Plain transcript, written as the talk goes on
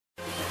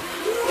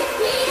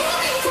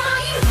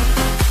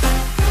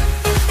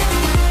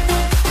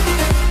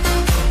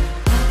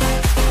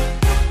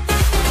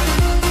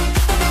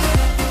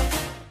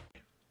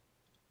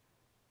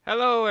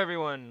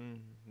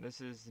This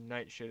is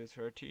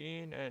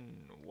Nightshitter13,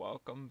 and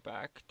welcome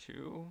back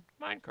to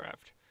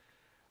Minecraft.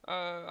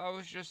 I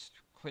was just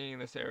cleaning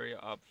this area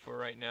up for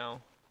right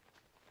now.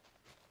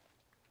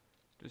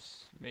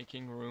 Just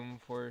making room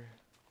for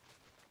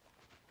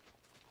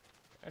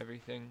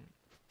everything.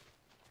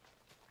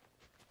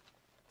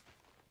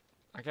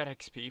 I got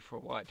XP for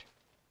what?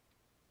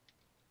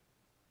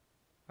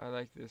 I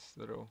like this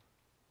little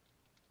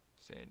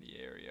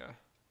sandy area.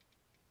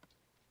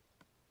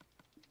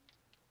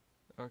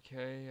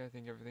 Okay, I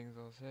think everything's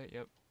all set.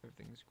 Yep,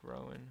 everything's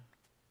growing.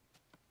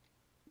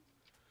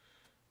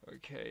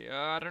 Okay,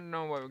 I don't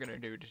know what we're gonna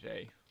do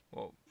today.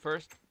 Well,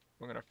 first,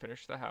 we're gonna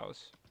finish the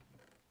house.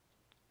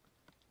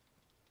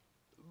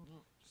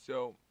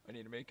 So, I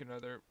need to make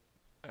another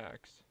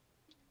axe.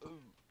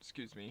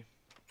 Excuse me.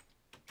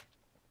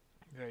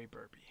 Very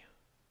burpy.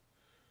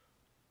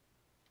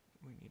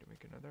 We need to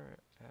make another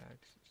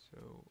axe,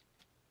 so...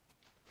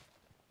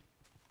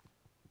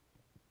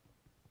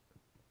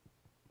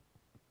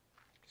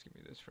 Just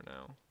give me this for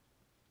now.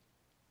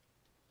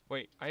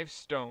 Wait, I have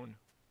stone.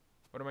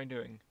 What am I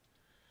doing?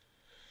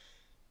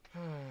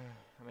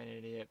 I'm an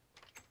idiot.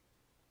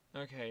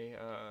 Okay,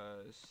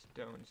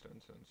 stone.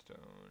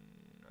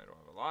 I don't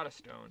have a lot of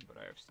stone, but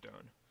I have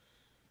stone.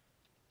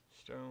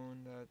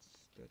 Stone, that's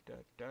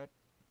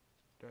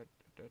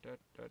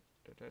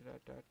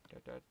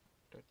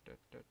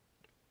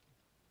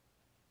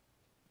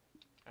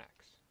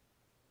axe.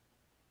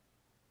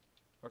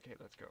 Okay,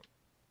 let's go.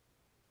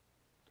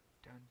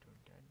 Dun dun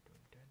dun dun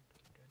dun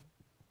dun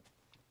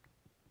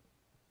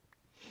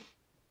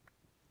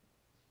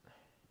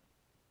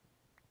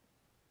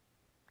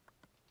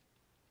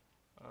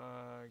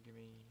dun. Give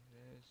me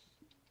this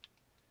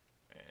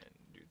and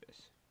do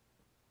this.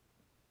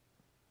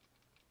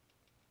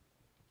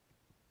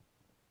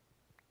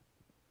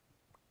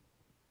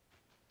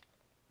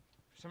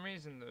 For some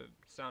reason, the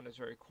sound is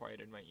very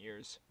quiet in my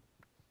ears.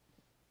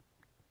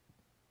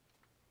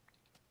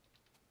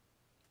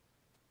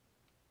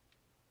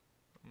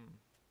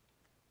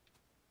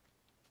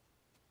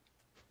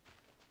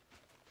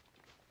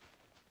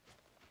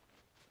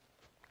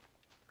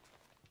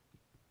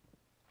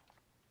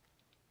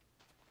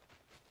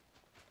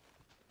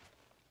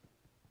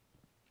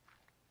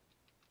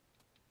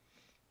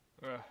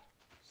 Ugh,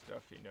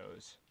 stuffy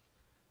nose.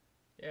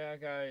 Yeah,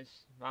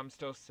 guys, I'm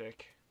still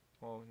sick.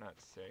 Well, not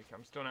sick.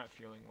 I'm still not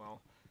feeling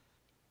well.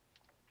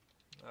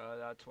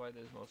 That's why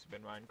there's mostly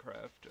been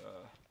Minecraft.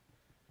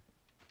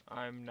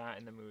 I'm not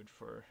in the mood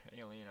for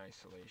Alien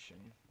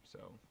Isolation,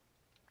 so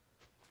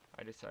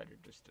I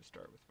decided just to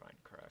start with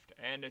Minecraft.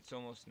 And it's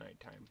almost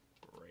nighttime.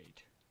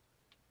 Great.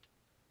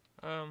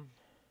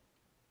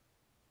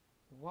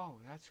 Whoa,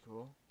 that's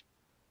cool.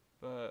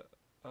 But,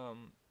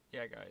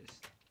 yeah, guys.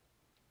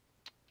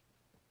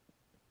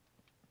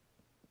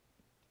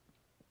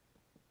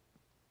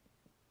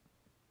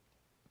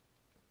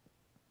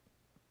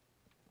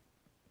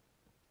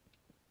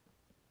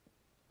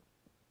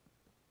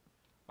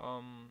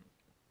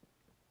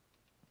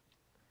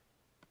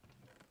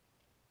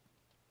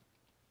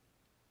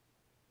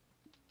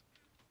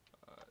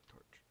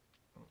 Torch.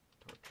 Oh,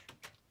 torch.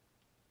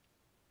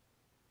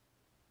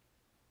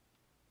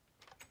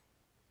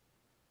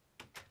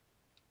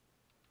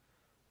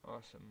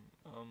 Awesome.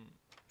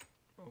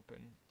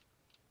 Open.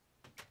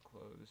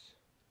 Close.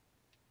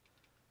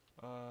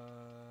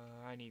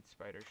 I need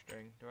spider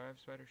string. Do I have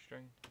spider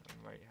string? I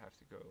might have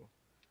to go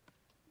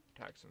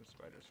attack some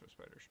spiders for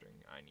spider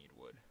string. I need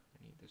wood.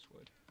 I need this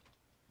wood.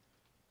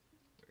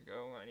 There we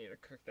go. I need to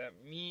cook that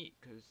meat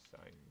because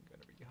I'm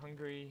gonna be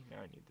hungry. Now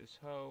I need this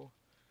hoe.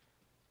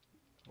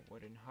 A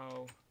wooden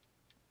hoe.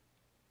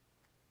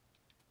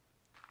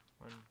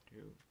 1,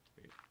 2,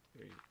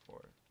 3,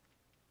 4.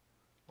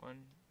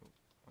 1, 2.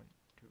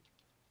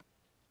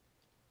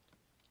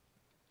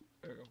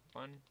 There we go.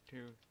 1,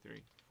 2,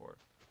 3, 4,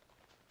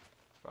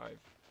 5,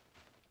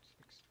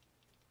 6.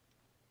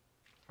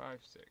 5,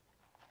 6.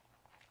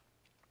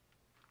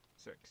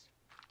 6.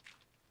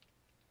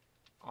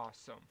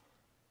 Awesome.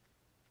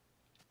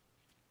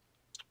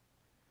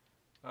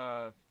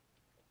 I'll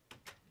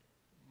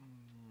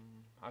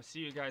see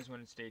you guys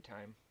when it's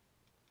daytime.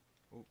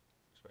 Oh,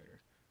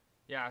 spider.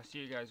 Yeah, I'll see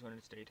you guys when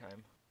it's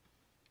daytime.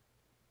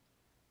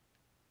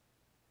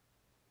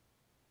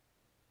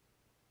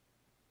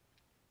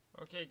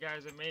 Okay,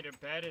 guys, I made a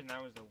bed, and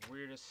that was the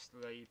weirdest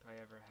sleep I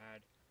ever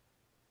had.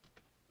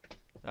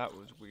 That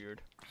was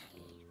weird.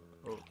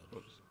 Oh,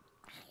 oops.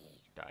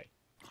 Die.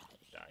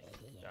 Die.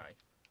 Die.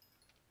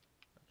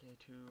 Okay,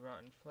 2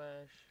 rotten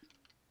flesh.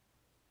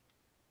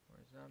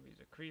 More zombies,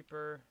 a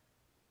creeper.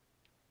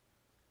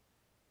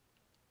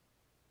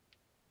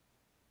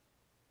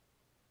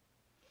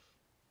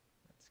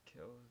 Let's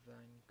kill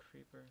thine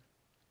creeper.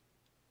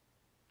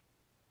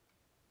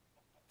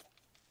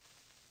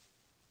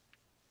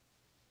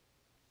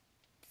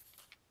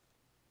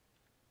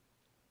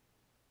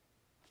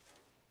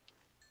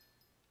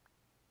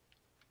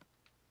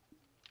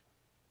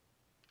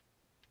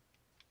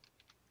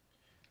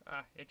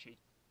 Ah, itchy.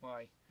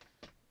 Why?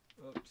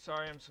 Oh,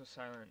 sorry I'm so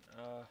silent.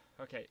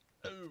 Okay.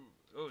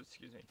 Oh,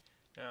 excuse me.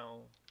 Now,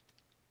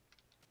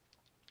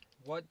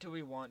 what do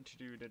we want to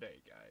do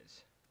today,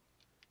 guys?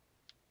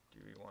 Do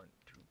we want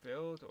to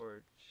build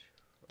or...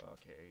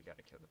 Okay, you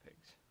gotta kill the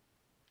pigs.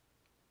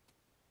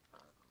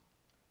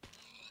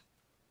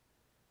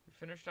 We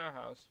finished our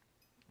house.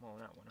 Well,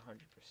 not 100%,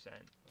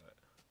 but...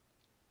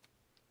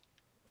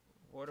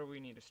 What do we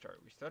need to start?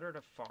 We started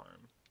a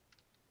farm.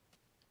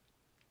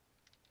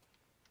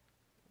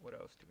 What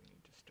else do we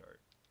need to start?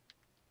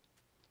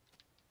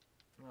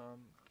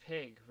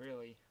 Pig,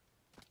 really.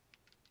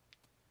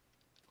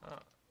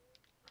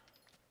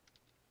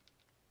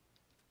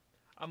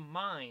 A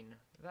mine.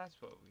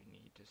 That's what we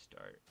need to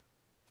start.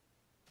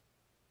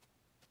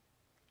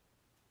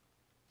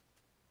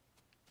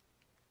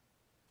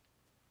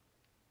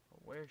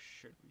 Where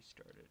should we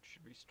start it?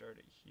 Should we start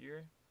it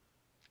here?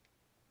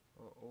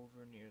 Or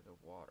over near the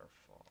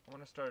waterfall? I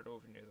want to start it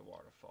over near the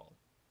waterfall.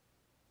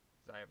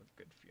 Because I have a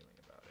good feeling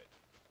about it.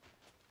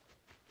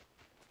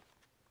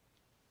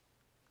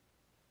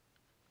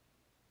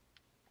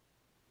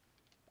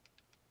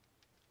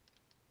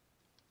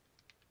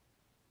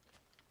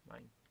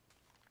 Mine.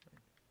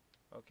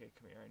 Okay,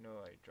 come here. I know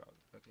I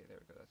dropped. Okay, there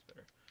we go. That's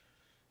better.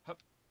 Hup.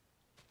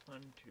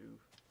 1, 2,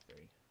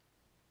 3.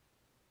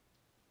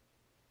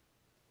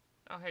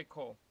 Oh, hey,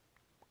 coal.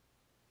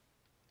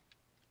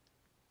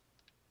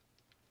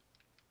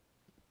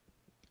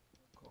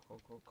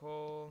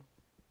 Coal.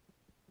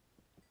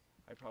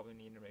 I probably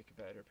need to make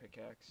a better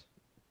pickaxe.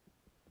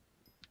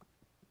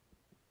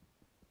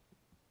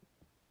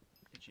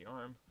 Itchy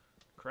arm.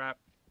 Crap.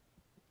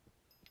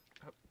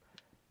 Hup.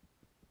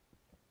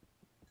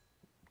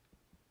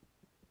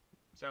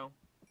 So,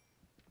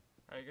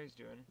 how you guys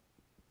doing?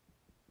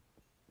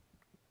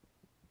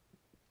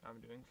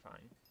 I'm doing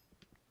fine.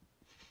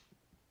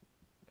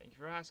 Thank you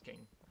for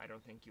asking. I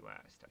don't think you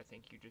asked. I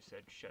think you just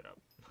said shut up.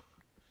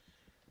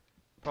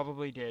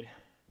 Probably did.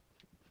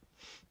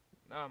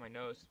 Oh, my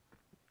nose.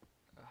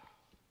 I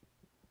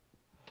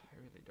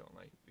really don't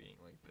like being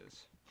like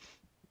this.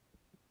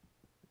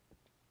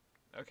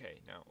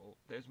 Okay, now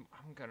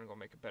I'm gonna go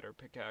make a better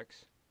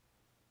pickaxe.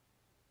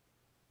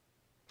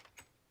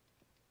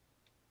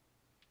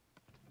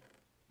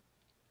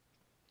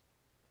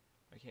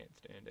 I can't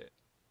stand it.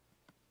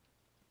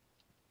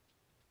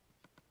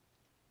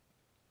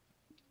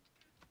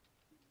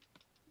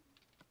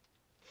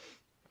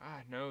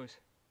 Ah, nose.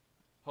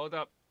 Hold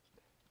up.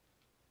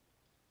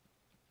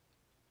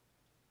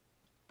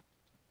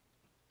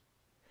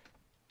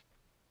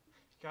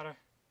 Gotta...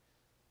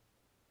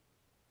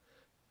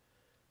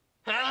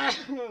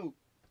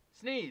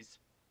 Sneeze!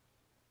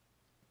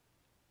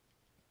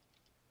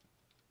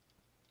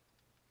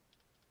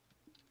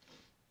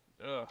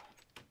 Ugh.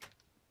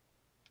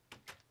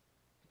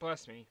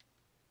 Bless me.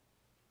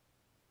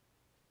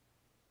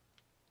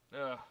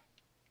 Ugh.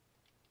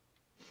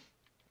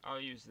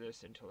 I'll use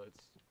this until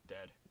it's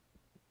dead.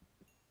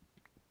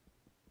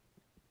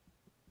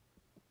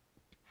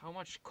 How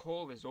much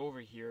coal is over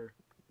here?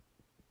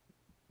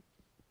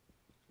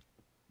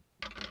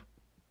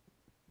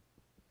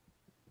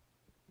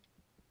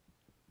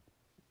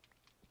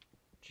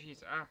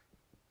 Jeez, ah.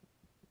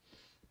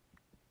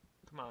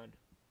 Come on.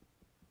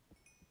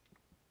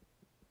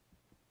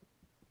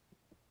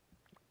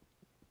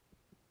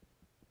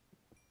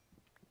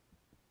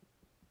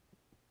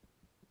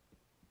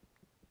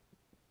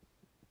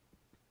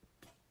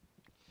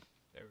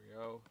 There we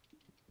go.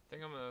 I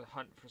think I'm gonna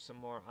hunt for some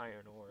more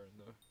iron ore in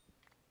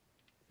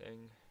the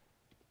thing.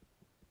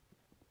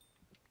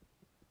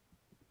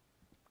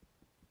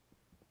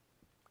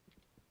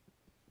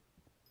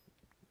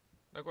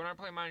 Like, when I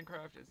play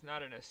Minecraft, it's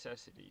not a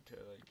necessity to,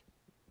 like,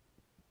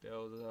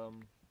 build,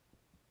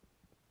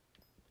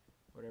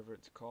 whatever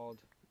it's called.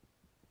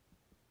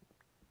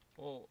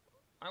 Well,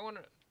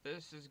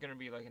 this is gonna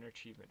be like an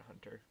achievement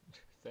hunter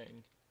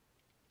thing.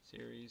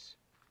 Series.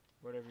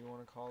 Whatever you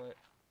want to call it.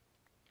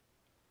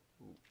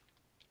 Ooh.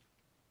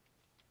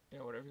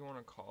 Yeah, whatever you want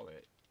to call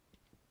it.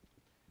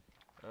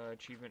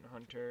 Achievement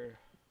hunter.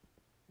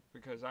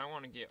 Because I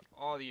want to get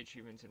all the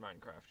achievements in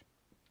Minecraft.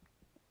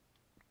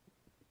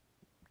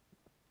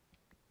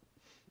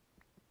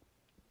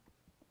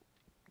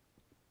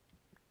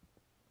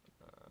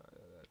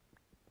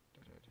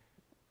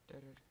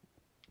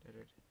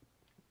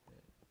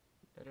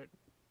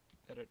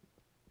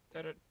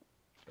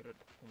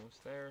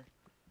 Almost there.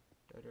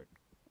 Is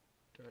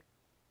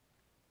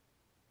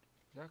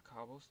that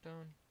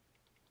cobblestone?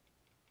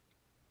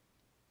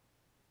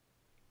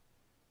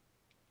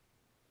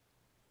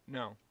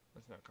 No,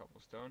 that's not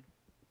cobblestone.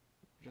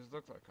 It just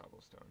looks like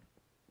cobblestone.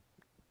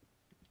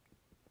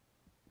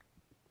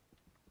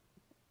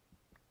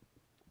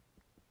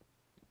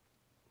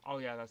 Oh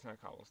yeah, that's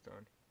not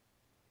cobblestone.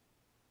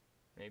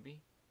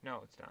 Maybe?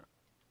 No, it's not.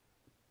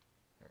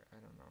 I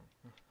don't know.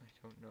 I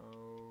don't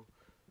know.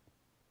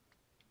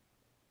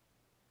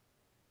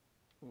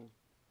 Ooh.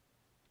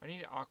 I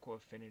need aqua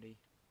affinity.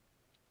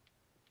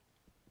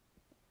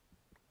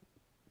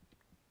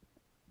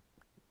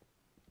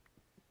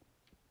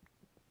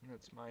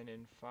 Let's mine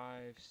in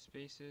 5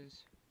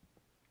 spaces.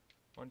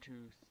 1,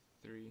 2,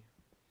 3,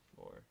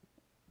 4.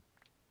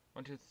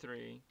 1, 2,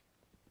 3,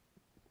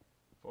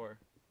 4,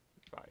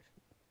 5.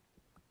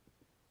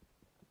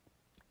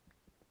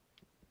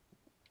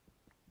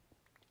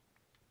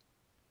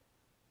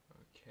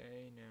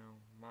 Okay, now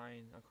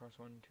mine across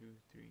 1, 2,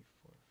 3,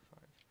 4, 5.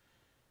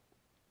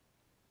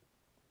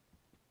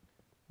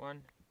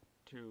 1,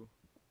 2,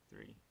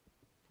 3,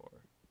 4,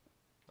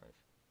 5.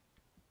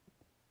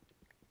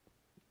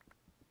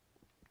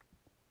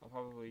 I'll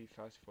probably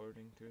fast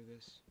forwarding through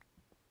this.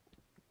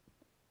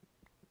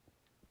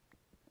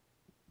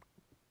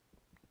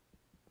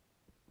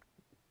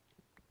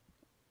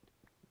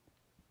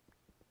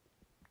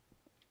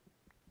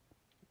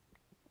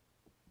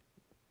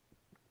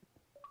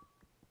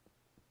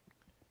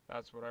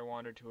 That's what I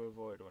wanted to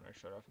avoid when I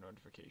shut off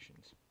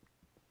notifications.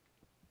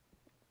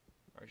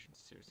 I should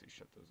seriously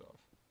shut those off.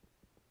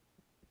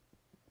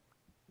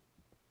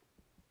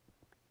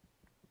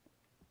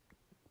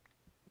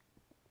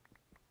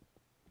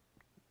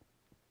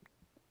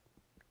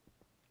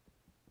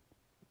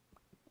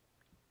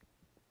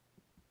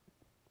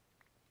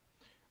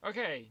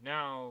 Okay,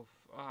 now,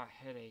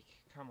 headache,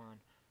 come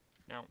on.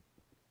 Now,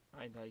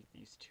 I like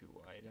these too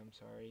wide, I'm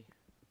sorry.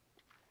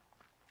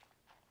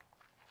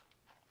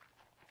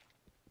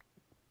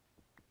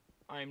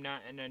 I'm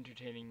not an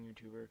entertaining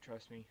YouTuber,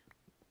 trust me.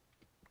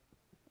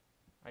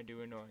 I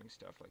do annoying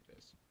stuff like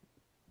this.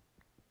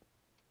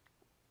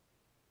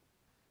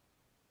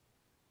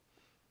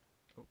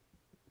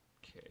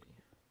 Okay.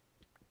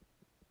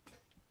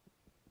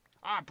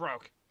 Ah,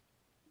 broke!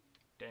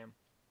 Damn.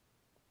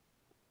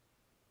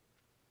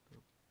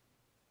 Oop.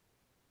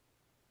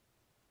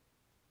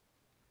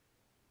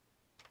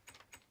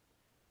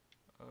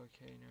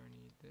 Okay, now I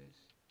need this.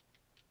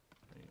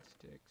 I need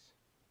sticks.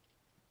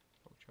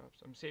 Pork chops.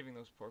 I'm saving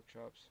those pork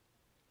chops.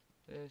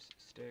 This,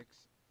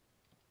 sticks.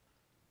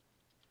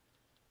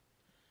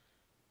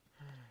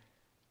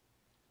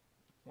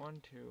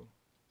 One, two.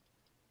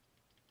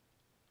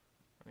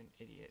 I'm an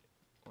idiot.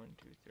 1,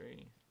 2,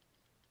 3.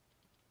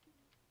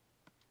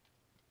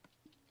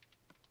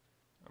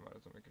 I might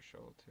as well make a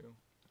shovel too.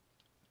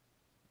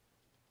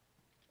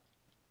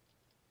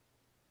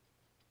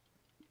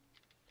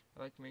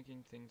 I like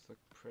making things look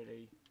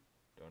pretty.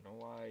 Don't know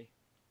why.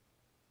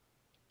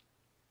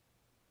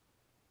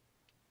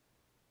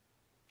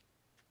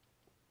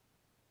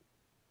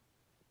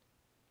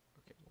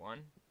 Okay,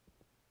 1,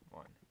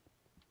 1.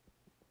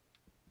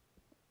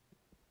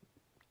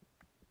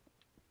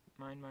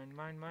 Mine.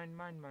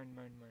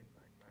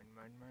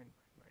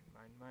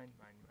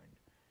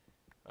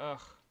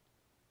 Ugh.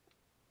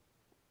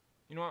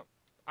 You know what?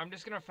 I'm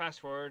just gonna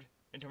fast forward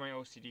until my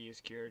OCD is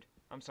cured.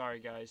 I'm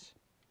sorry, guys.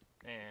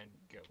 And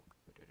go.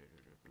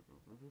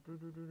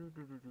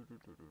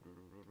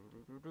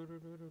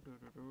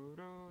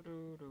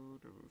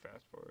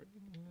 Fast forward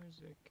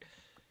music.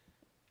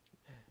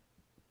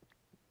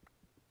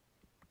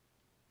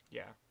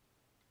 Yeah.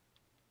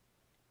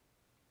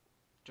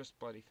 Just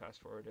bloody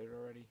fast forwarded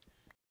already.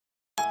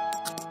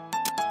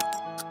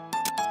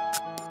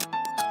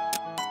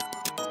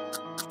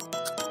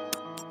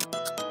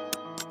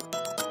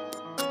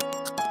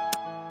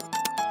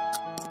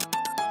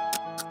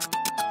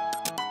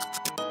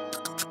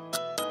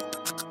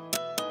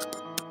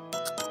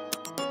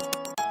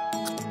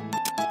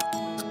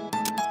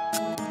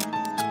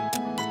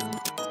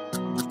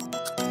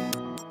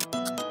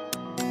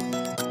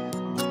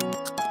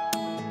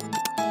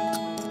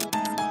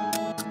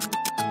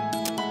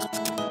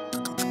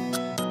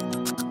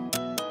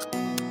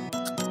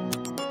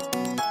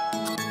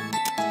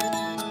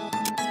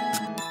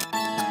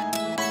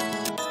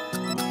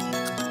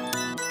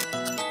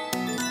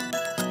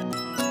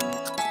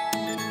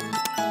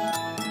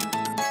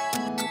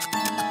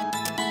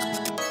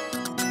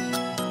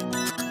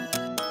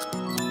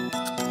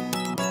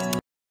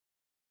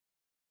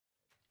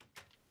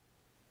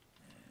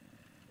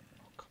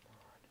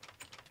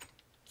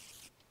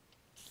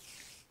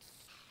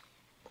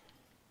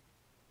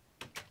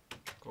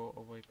 Go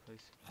away,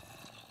 please.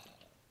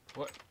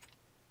 What?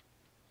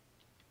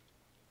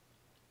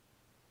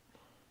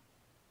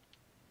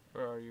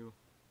 Where are you?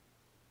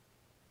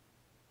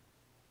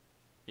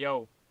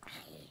 Yo!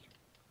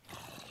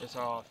 It's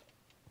off.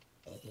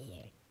 Thank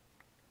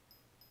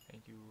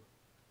you.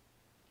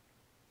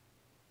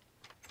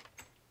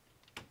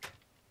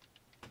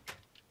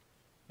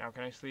 Now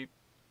can I sleep?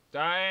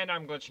 And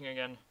I'm glitching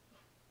again.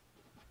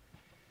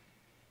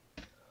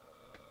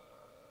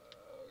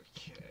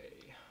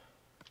 Okay.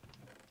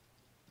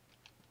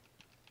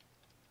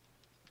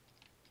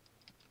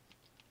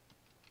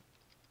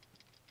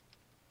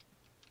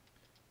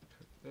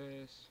 Cook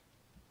this.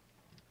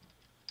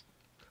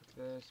 Cook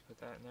this. Put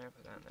that in there.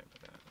 Put that in there.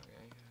 Put that.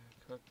 Okay.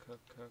 Cook.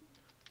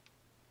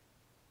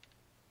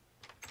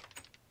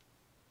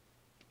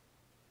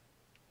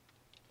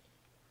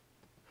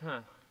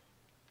 Huh.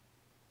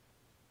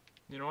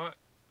 You know what?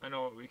 I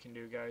know what we can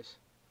do, guys.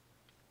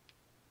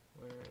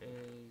 Where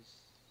is...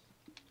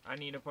 I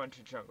need a bunch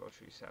of jungle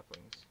tree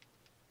saplings.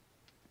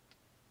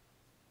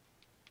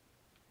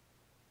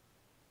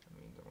 That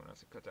means I'm gonna have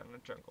to cut down a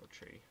jungle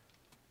tree.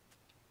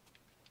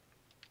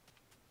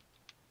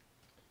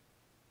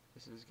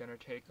 This is gonna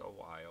take a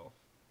while.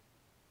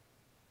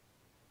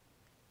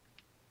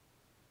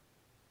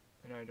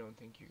 And I don't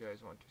think you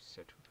guys want to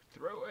sit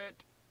through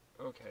it.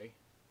 Okay.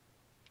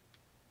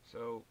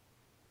 So.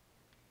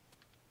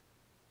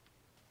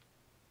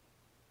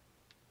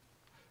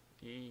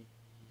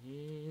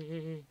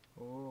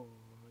 Oh,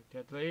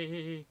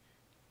 deadly.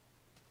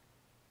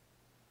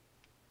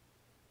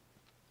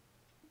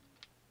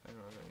 I don't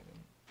have anything.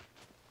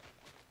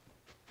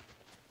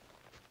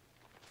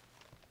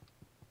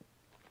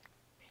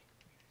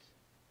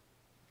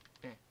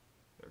 There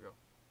we go.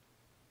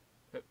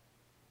 Yep.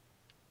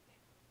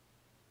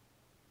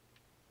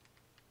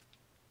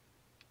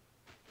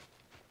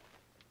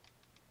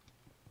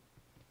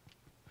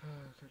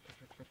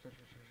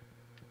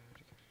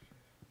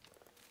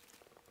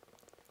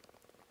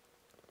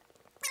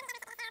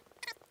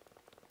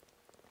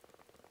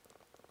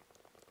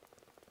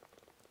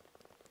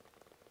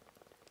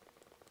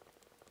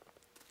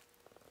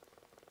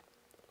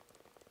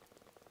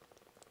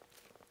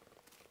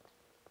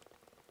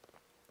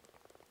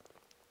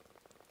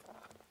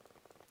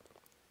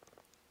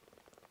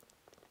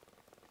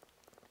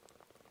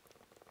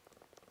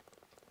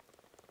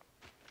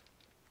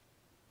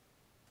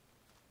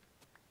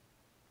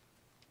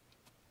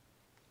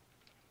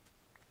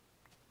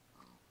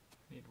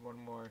 Need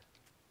one more.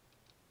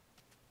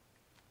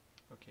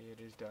 Okay, it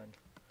is done.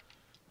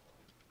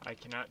 I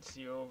cannot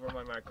see over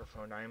my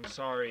microphone. I am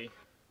sorry.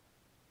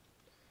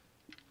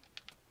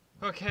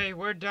 Okay,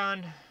 we're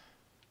done.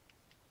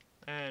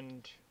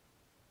 And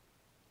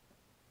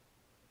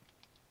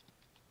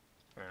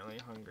apparently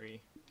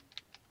hungry.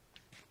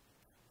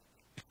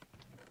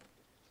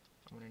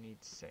 I'm gonna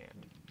need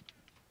sand.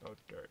 Oh,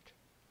 dirt.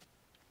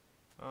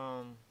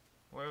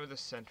 Where would the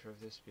center of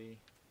this be?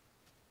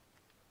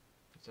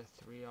 It's a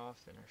 3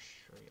 off, then a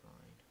straight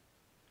line.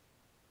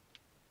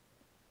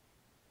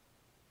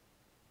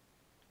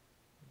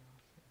 3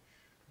 off, then a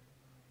straight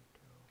line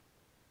to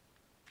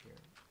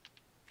here.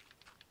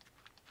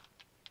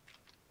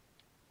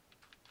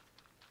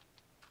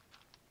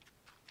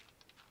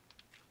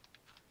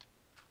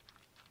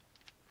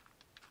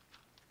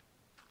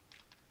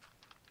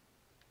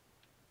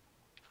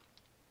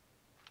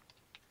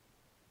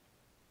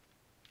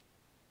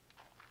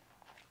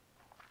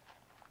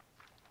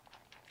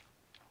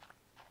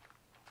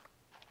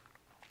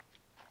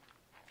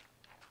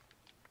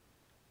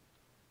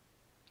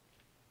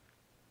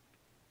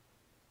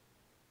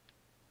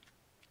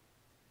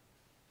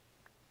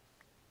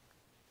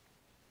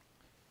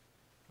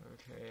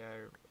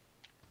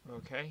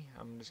 Okay,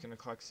 I'm just gonna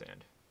collect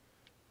sand.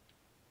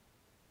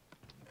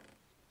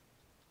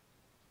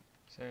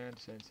 Sand,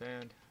 sand,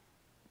 sand.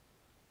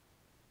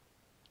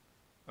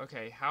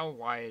 Okay, how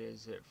wide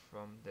is it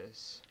from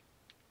this?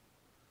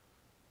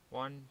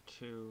 1,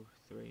 2,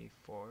 3,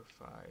 4,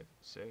 5,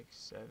 6,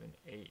 7,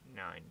 8,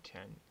 9,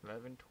 10,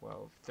 11,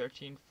 12,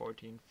 13,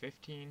 14,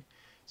 15,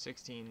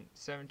 16,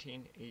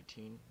 17,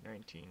 18,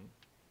 19.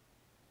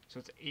 So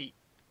it's 8,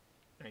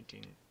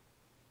 19,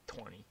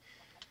 20.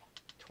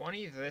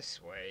 20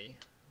 this way.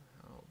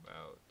 How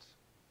about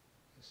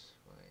this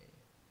way?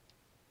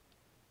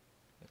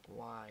 Like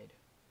wide.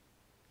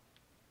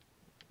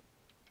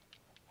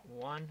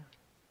 1,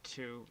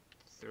 2,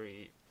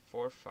 3,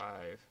 4,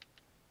 5,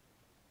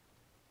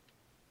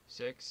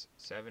 6,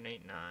 7,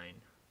 8,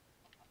 9.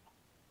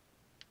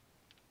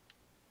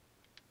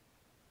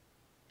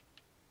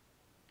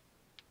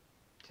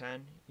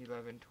 10,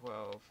 11,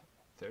 12,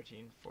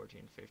 13,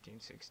 14, 15,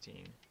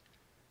 16,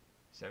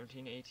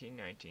 17, 18,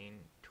 19,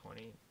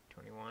 20,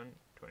 21,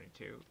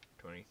 22,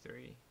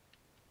 23,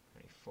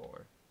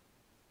 24.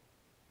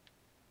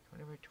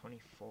 20 by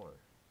 24.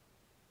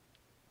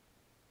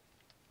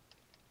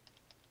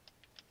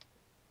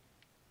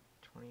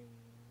 21,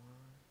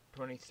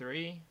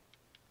 23.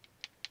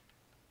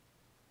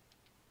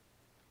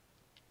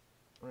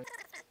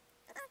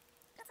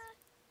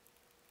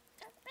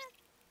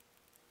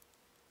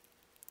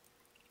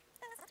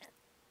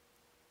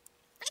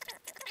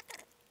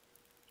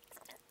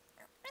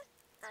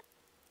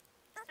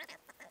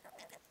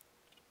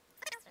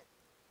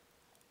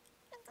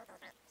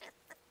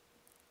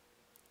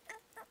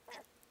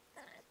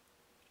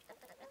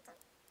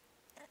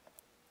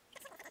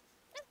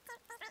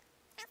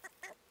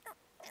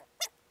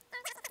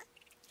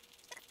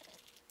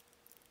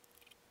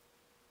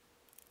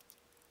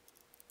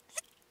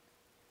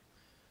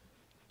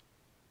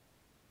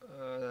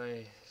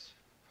 It's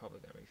probably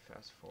gonna be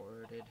fast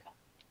forwarded.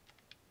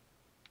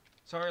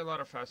 Sorry, a lot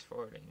of fast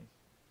forwarding.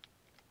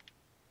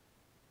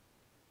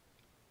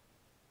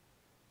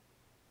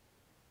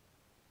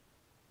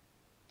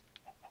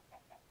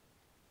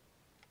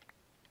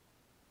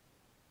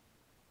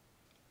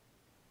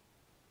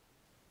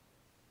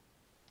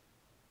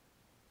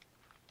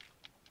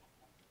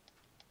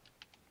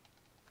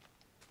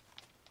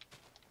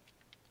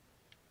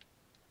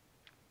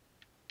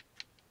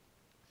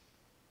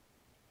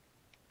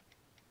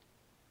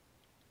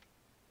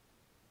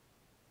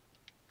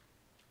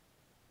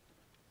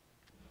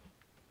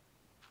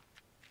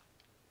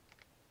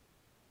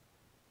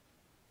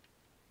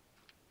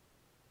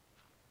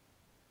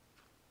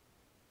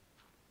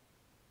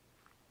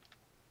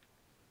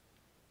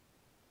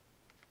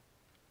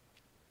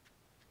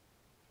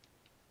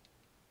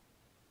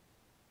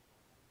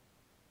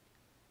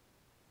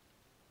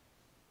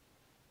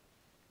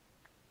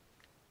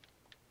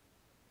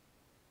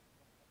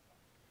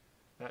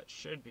 That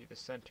should be the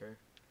center.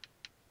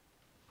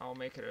 I'll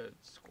make it a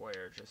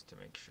square just to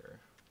make sure.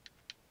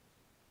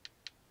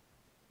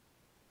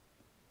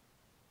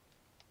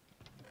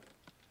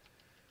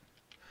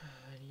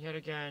 And yet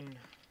again,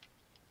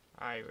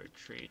 I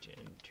retreat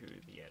into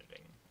the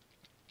editing.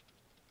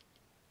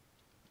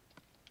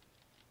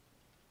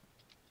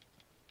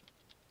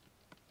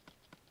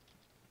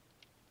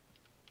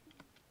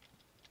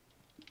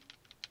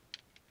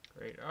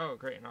 Great. Oh,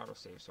 great, an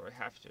autosave, so I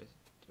have to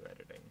do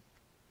editing.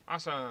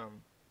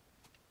 Awesome!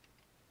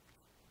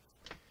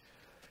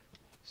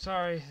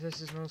 Sorry,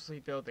 this is mostly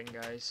building,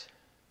 guys.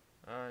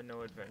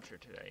 No adventure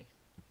today.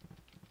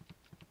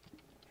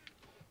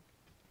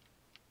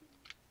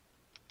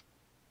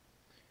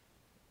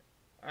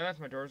 I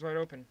left my doors wide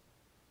open.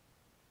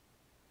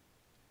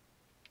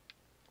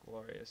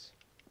 Glorious.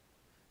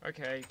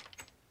 Okay.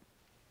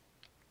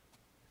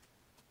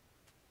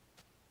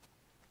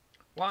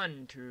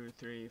 1, 2,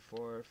 3,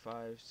 4,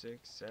 5,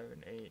 6,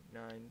 7, 8,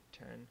 9,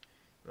 10,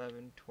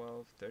 11,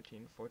 12,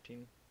 13,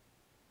 14,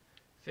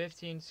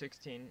 15,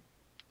 16,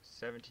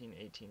 17,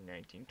 18,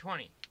 19,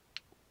 20.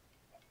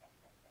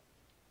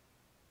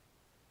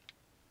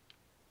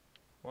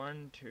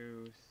 1,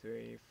 2,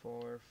 3,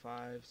 4,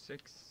 5,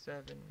 6,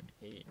 7,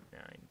 8,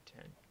 9,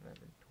 10,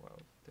 11, 12,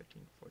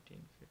 13, 14,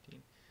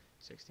 15,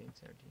 16,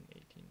 17,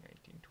 18,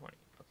 19, 20.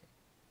 Okay.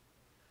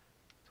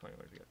 20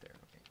 would be up there.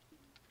 Okay.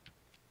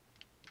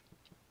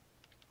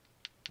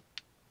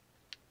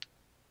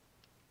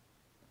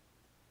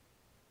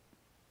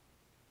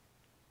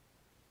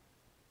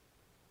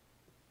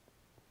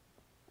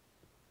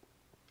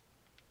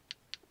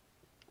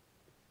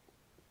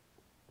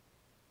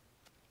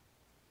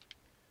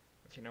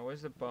 Okay, now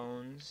where's the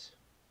bones?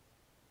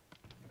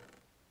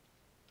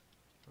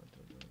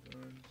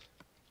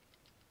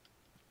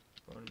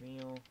 Bone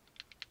meal.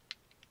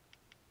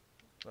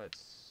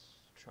 Let's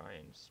try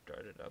and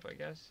start it up, I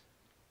guess.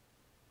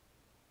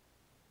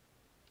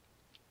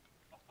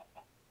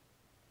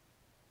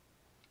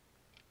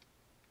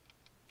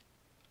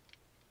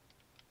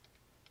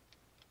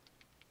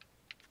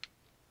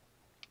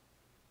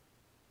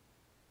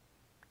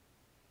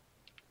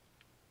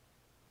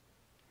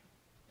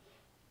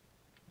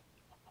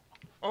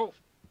 Oh!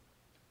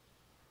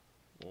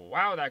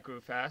 Wow, that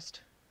grew fast.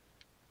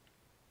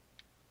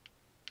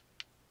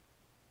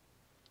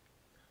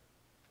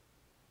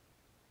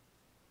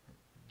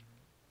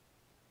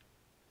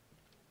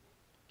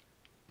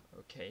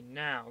 Okay,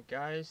 now,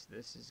 guys,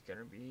 this is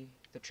gonna be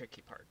the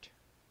tricky part.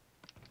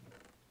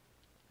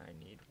 I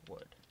need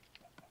wood.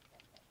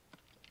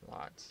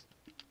 Lots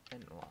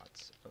and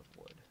lots of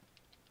wood.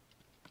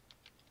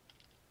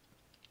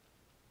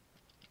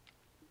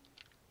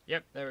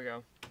 Yep, there we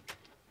go.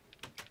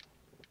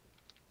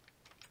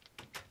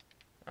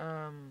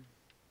 I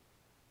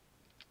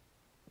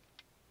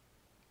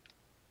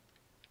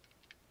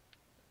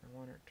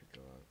want it to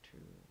go out to...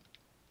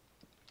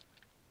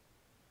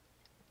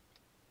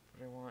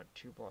 But I want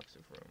 2 blocks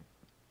of room.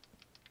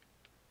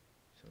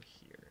 So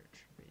here it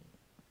should be.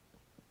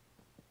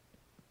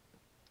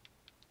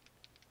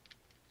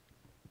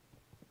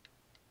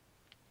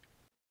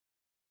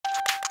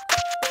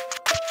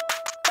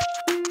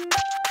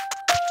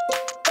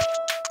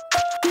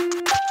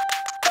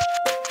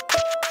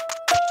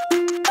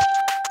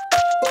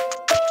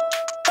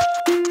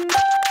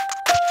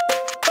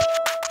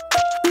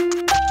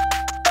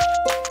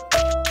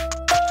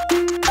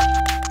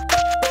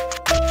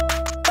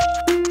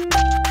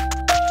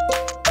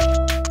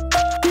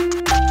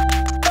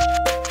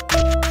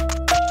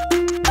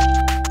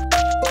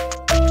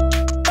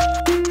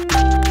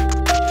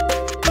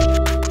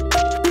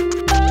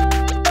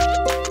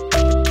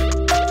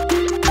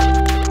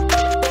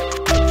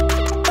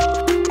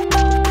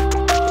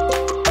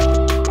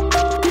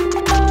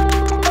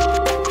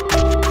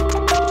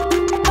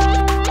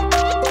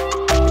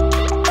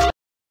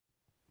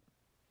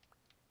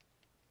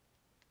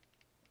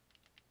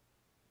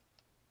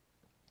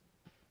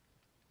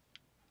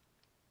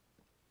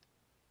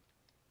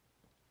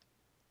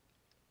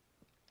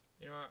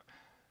 You know what?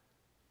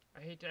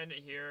 I hate to end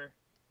it here,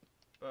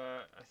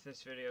 but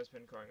this video's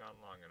been going on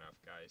long enough,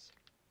 guys.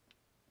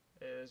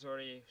 There's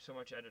already so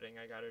much editing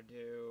I gotta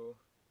do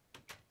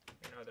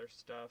and other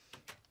stuff,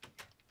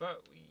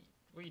 but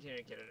we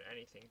didn't get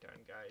anything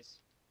done, guys.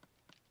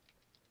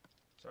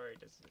 Sorry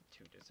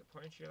to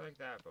disappoint you like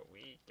that, but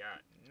we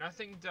got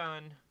nothing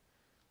done.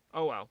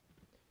 Oh well.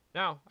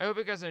 Now, I hope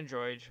you guys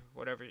enjoyed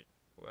whenever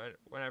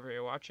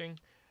you're watching,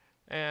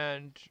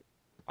 and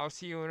I'll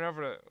see you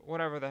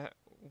whenever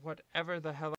the hell